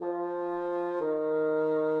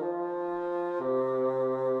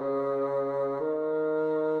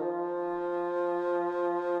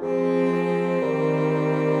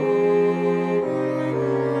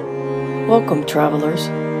Welcome, travelers,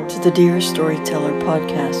 to the Dear Storyteller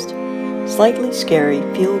podcast. Slightly scary,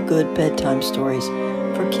 feel-good bedtime stories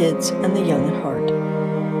for kids and the young at heart.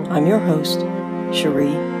 I'm your host,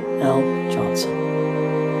 Cherie L. Johnson.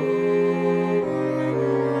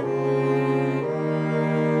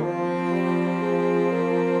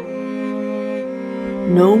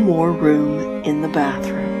 No More Room in the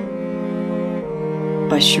Bathroom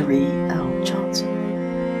by Cherie L.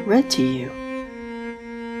 Johnson. Read to you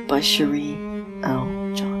by Cherie L.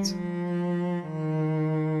 Johnson.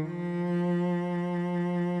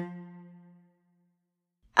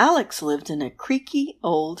 Alex lived in a creaky,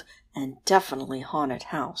 old, and definitely haunted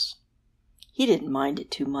house. He didn't mind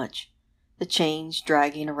it too much. The chains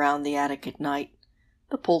dragging around the attic at night,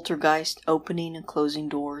 the poltergeist opening and closing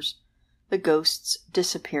doors, the ghosts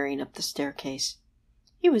disappearing up the staircase.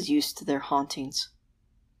 He was used to their hauntings.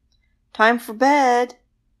 "Time for bed,"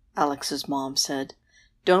 Alex's mom said.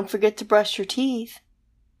 "Don't forget to brush your teeth."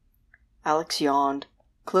 Alex yawned,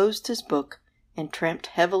 closed his book, and tramped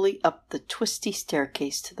heavily up the twisty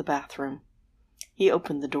staircase to the bathroom. He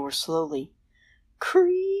opened the door slowly.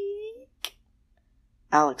 Creak!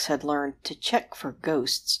 Alex had learned to check for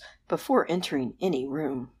ghosts before entering any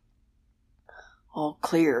room. "All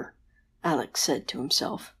clear," Alex said to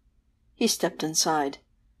himself. He stepped inside,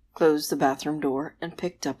 closed the bathroom door, and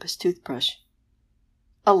picked up his toothbrush.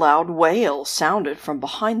 A loud wail sounded from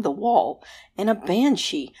behind the wall, and a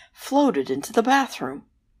banshee floated into the bathroom.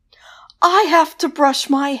 "I have to brush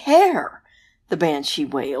my hair," the banshee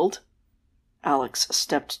wailed. Alex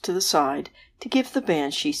stepped to the side to give the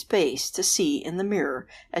banshee space to see in the mirror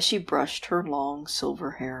as she brushed her long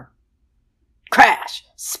silver hair. Crash!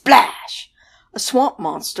 Splash! A swamp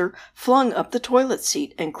monster flung up the toilet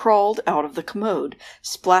seat and crawled out of the commode,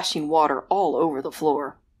 splashing water all over the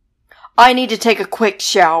floor. "I need to take a quick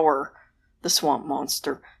shower." The swamp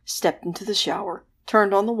monster stepped into the shower,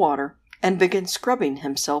 turned on the water, and began scrubbing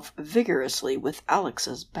himself vigorously with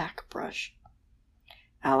Alex's back brush.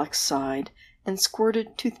 Alex sighed and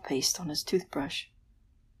squirted toothpaste on his toothbrush.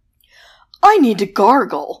 "I need to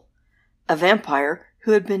gargle." A vampire,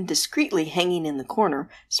 who had been discreetly hanging in the corner,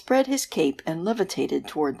 spread his cape and levitated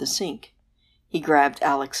toward the sink. He grabbed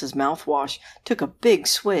Alex's mouthwash, took a big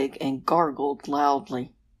swig, and gargled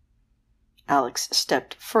loudly. Alex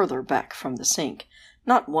stepped further back from the sink,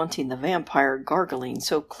 not wanting the vampire gargling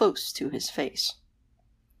so close to his face.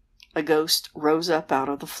 A ghost rose up out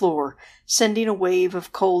of the floor, sending a wave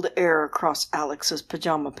of cold air across Alex's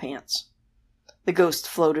pajama pants. The ghost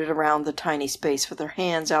floated around the tiny space with her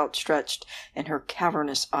hands outstretched and her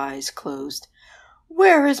cavernous eyes closed.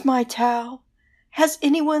 "Where is my towel? Has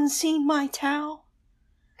anyone seen my towel?"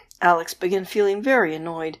 Alex began feeling very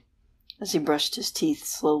annoyed as he brushed his teeth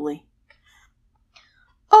slowly.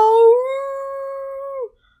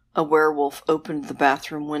 "Oh!" A werewolf opened the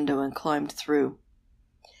bathroom window and climbed through.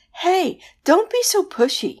 "Hey, don't be so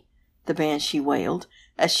pushy," the banshee wailed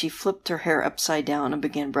as she flipped her hair upside down and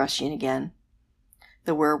began brushing again.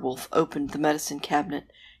 The werewolf opened the medicine cabinet,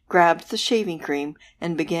 grabbed the shaving cream,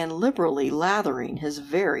 and began liberally lathering his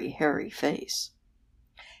very hairy face.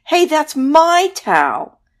 "Hey, that's my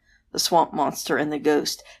towel!" The swamp monster and the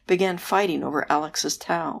ghost began fighting over Alex's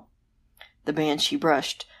towel. The banshee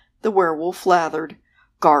brushed. The werewolf lathered.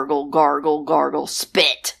 Gargle, gargle, gargle,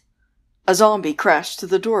 spit! A zombie crashed through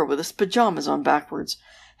the door with his pajamas on backwards.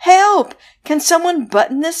 "Help! Can someone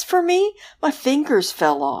button this for me? My fingers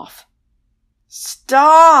fell off."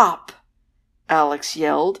 "Stop!" Alex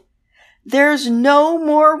yelled. "There's no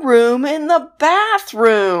more room in the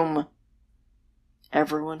bathroom!"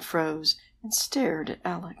 Everyone froze and stared at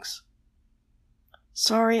Alex.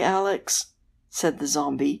 "Sorry, Alex," said the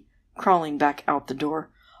zombie, crawling back out the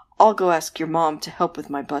door. "I'll go ask your mom to help with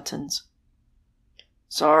my buttons."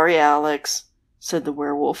 "Sorry, Alex," said the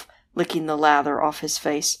werewolf, licking the lather off his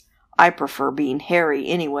face. "I prefer being hairy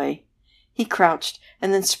anyway." He crouched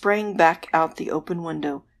and then sprang back out the open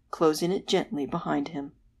window, closing it gently behind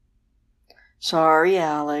him. "Sorry,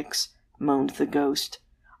 Alex," moaned the ghost.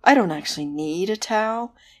 "I don't actually need a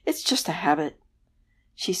towel. It's just a habit."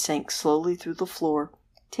 She sank slowly through the floor,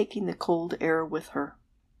 taking the cold air with her.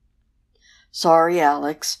 "Sorry,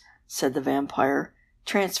 Alex," said the vampire,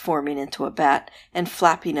 transforming into a bat and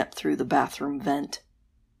flapping up through the bathroom vent.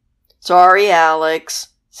 "Sorry, Alex,"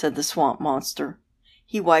 said the swamp monster.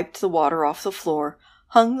 He wiped the water off the floor,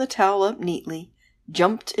 hung the towel up neatly,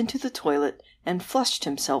 jumped into the toilet, and flushed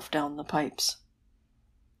himself down the pipes.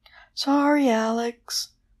 "Sorry, Alex,"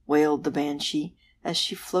 wailed the banshee as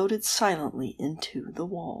she floated silently into the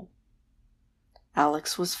wall.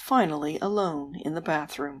 Alex was finally alone in the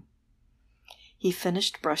bathroom. He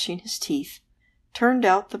finished brushing his teeth, turned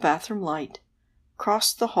out the bathroom light,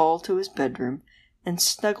 crossed the hall to his bedroom, and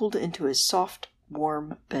snuggled into his soft,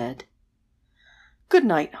 warm bed. "Good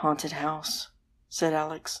night, haunted house," said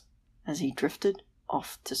Alex, as he drifted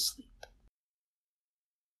off to sleep.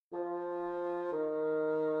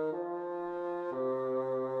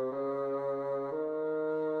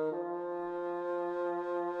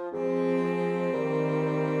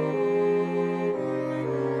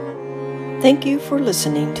 Thank you for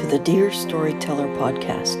listening to the Dear Storyteller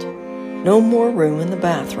podcast. No More Room in the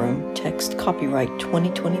Bathroom. Text copyright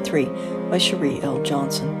 2023 by Cherie L.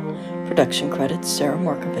 Johnson. Production credits Sarah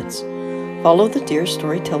Markovitz. Follow the Dear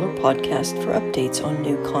Storyteller podcast for updates on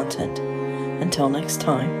new content. Until next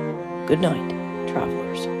time, good night,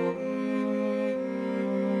 travelers.